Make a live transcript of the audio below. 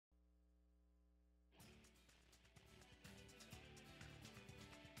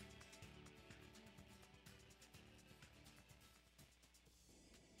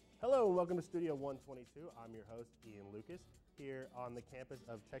Hello and welcome to Studio 122. I'm your host, Ian Lucas, here on the campus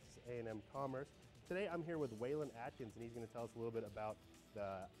of Texas A&M Commerce. Today I'm here with Weylin Adkins, and he's going to tell us a little bit about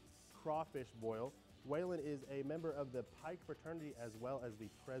the crawfish boil. Weylin is a member of the Pi fraternity as well as the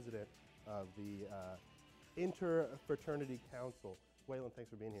president of the Interfraternity Council. Weylin,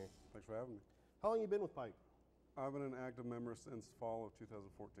 thanks for being here. Thanks for having me. How long have you been with Pi? I've been an active member since fall of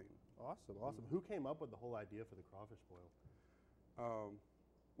 2014. Awesome, awesome. Who came up with the whole idea for the crawfish boil?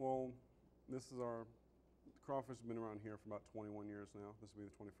 Well, crawfish has been around here for about 21 years now. This will be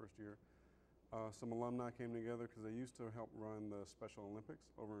the 21st year. Some alumni came together because they used to help run the Special Olympics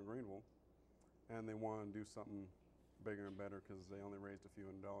over in Greenville, and they wanted to do something bigger and better because they only raised a few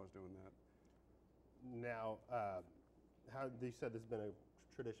 $100 doing that. Now, you said this has been a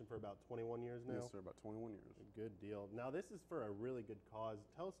tradition for about 21 years now? Yes, sir, about 21 years. Good deal. Now, this is for a really good cause.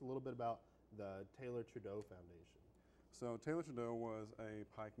 Tell us a little bit about the Taylor Trudeau Foundation. So Taylor Trudeau was a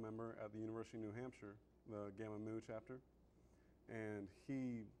Pike member at the University of New Hampshire, the Gamma Mu chapter, and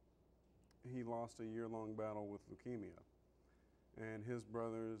he lost a year-long battle with leukemia. And his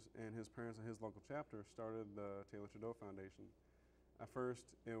brothers and his parents and his local chapter started the Taylor Trudeau Foundation. At first,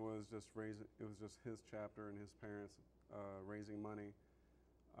 it was just his chapter and his parents raising money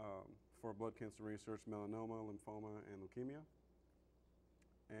for blood cancer research, melanoma, lymphoma, and leukemia.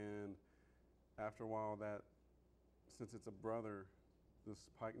 And after a while, since it's a brother, this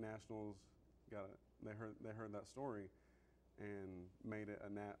Pike Nationals they heard that story and made it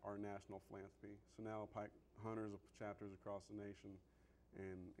our national philanthropy. So now Pike hunters of chapters across the nation,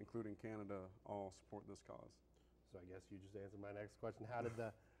 and including Canada, all support this cause. So I guess you just answered my next question. How did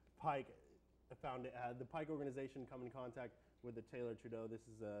the Pike organization come in contact with the Taylor Trudeau? This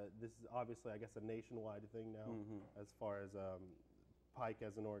is obviously, I guess, a nationwide thing now, as far as Pike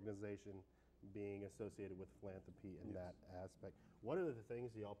as an organization being associated with philanthropy in that aspect. What are the things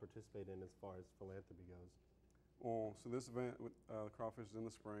y'all participate in as far as philanthropy goes? Well, so this event with crawfish is in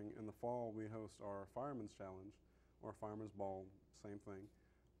the spring. In the fall, we host our Fireman's Challenge, or Fireman's Ball, same thing,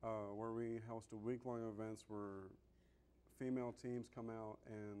 where we host a week-long events where female teams come out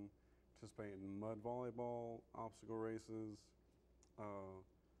and participate in mud volleyball, obstacle races,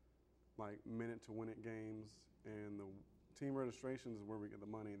 like minute-to-win-it games, and the team registrations is where we get the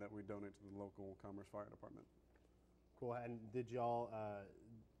money that we donate to the local Commerce Fire Department. Cool. And did y'all,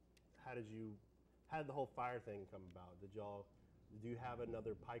 how did the whole fire thing come about? Do you have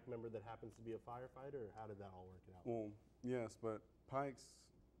another Pike member that happens to be a firefighter, or how did that all work out? Well, yes, but Pikes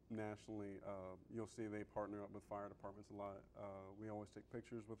nationally, you'll see they partner up with fire departments a lot. We always take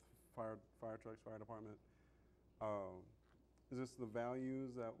pictures with fire trucks, fire department. Is this the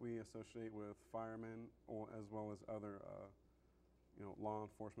values that we associate with firemen, as well as other, law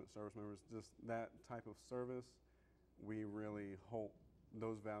enforcement service members? Just that type of service, we really hold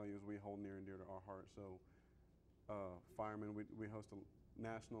those values. We hold near and dear to our heart. So, firemen, we host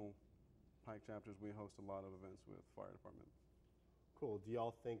national Pike chapters. We host a lot of events with fire department. Cool. Do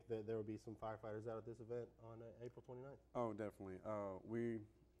y'all think that there will be some firefighters out at this event on April 29th? Oh, definitely.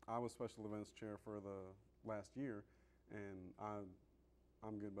 I was special events chair for the last year. And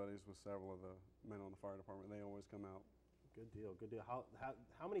I'm good buddies with several of the men on the fire department. They always come out. Good deal, good deal. How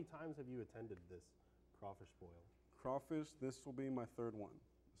many times have you attended this crawfish boil? Crawfish, this will be my third one.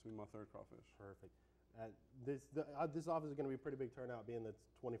 This will be my third crawfish. Perfect. This obviously is going to be a pretty big turnout, being the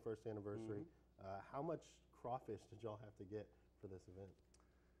 21st anniversary. How much crawfish did y'all have to get for this event?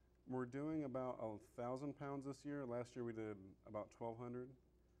 We're doing about 1,000 pounds this year. Last year we did about 1,200.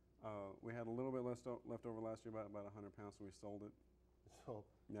 We had a little bit left over last year, about 100 pounds, so we sold it. So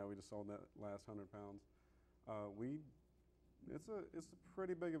yeah, we just sold that last 100 pounds. It's a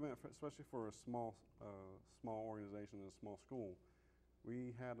pretty big event, especially for a small organization and a small school.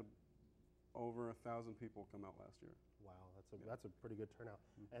 We had over 1,000 people come out last year. Wow, that's a pretty good turnout.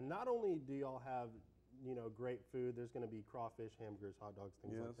 And not only do y'all have great food, there's going to be crawfish, hamburgers, hot dogs,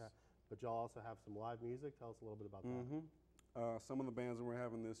 things like that, but y'all also have some live music. Tell us a little bit about that. Some of the bands that we're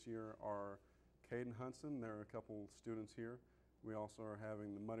having this year are Caden Hudson. There are a couple students here. We also are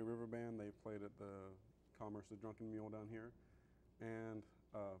having the Muddy River Band. They played at the Commerce, the Drunken Mule down here. And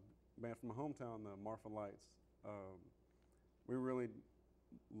a band from my hometown, the Marfa Lights. We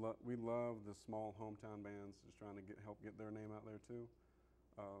love the small hometown bands, just trying to help get their name out there too.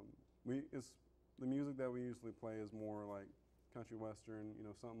 The music that we usually play is more like country western,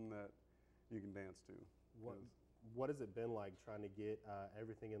 something that you can dance to. What has it been like trying to get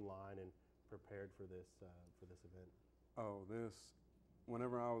everything in line and prepared for this event? Oh,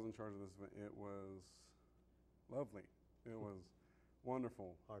 whenever I was in charge of this event, it was lovely. It was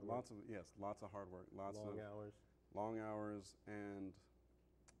wonderful. Hard work. Lots of hard work. Long hours. Long hours, and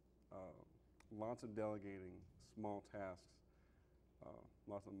lots of delegating, small tasks,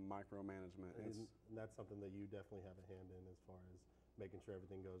 lots of micromanagement. And that's something that you definitely have a hand in as far as making sure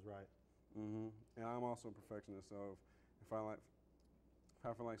everything goes right. And I'm also a perfectionist, so if I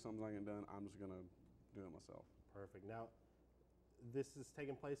feel like something's not getting done, I'm just gonna do it myself. Perfect. Now, this is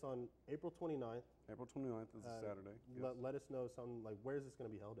taking place on April 29th. April 29th is a Saturday. Yes. Let us know something like where is this going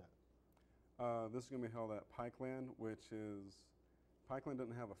to be held at? This is going to be held at Pikeland, Pikeland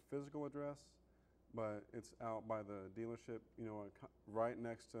doesn't have a physical address, but it's out by the dealership, right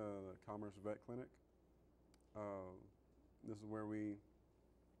next to the Commerce Vet Clinic. This is where we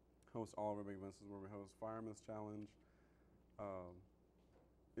host all of our big events. This is where we host Fireman's Challenge.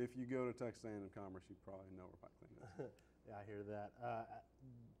 If you go to Texas A&M Commerce, you probably know where Pikeland is. Yeah, I hear that.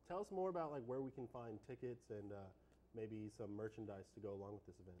 Tell us more about like where we can find tickets and maybe some merchandise to go along with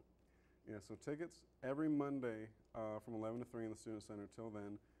this event. Yeah, so tickets every Monday from 11 to 3 in the Student Center. Till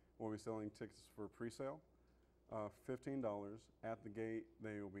then, we'll be selling tickets for pre-sale, $15. At the gate,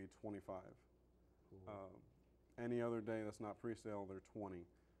 they will be $25. Cool. Any other day that's not pre-sale, they're $20.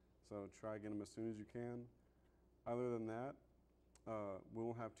 So try to get them as soon as you can. Other than that, we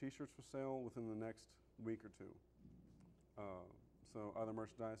will have T-shirts for sale within the next week or two. So other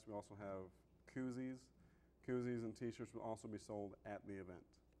merchandise, we also have koozies. Koozies and T-shirts will also be sold at the event.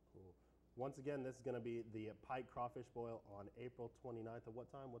 Cool. Once again, this is going to be the Pike Crawfish Boil on April 29th. At what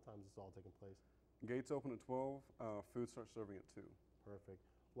time? What time is this all taking place? Gates open at 12. Food starts serving at 2. Perfect.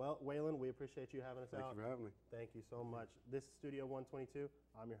 Well, Weylin, we appreciate you having us out. Thank you for having me. Thank you so much. This is Studio 122.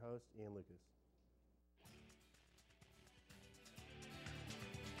 I'm your host, Ian Lucas.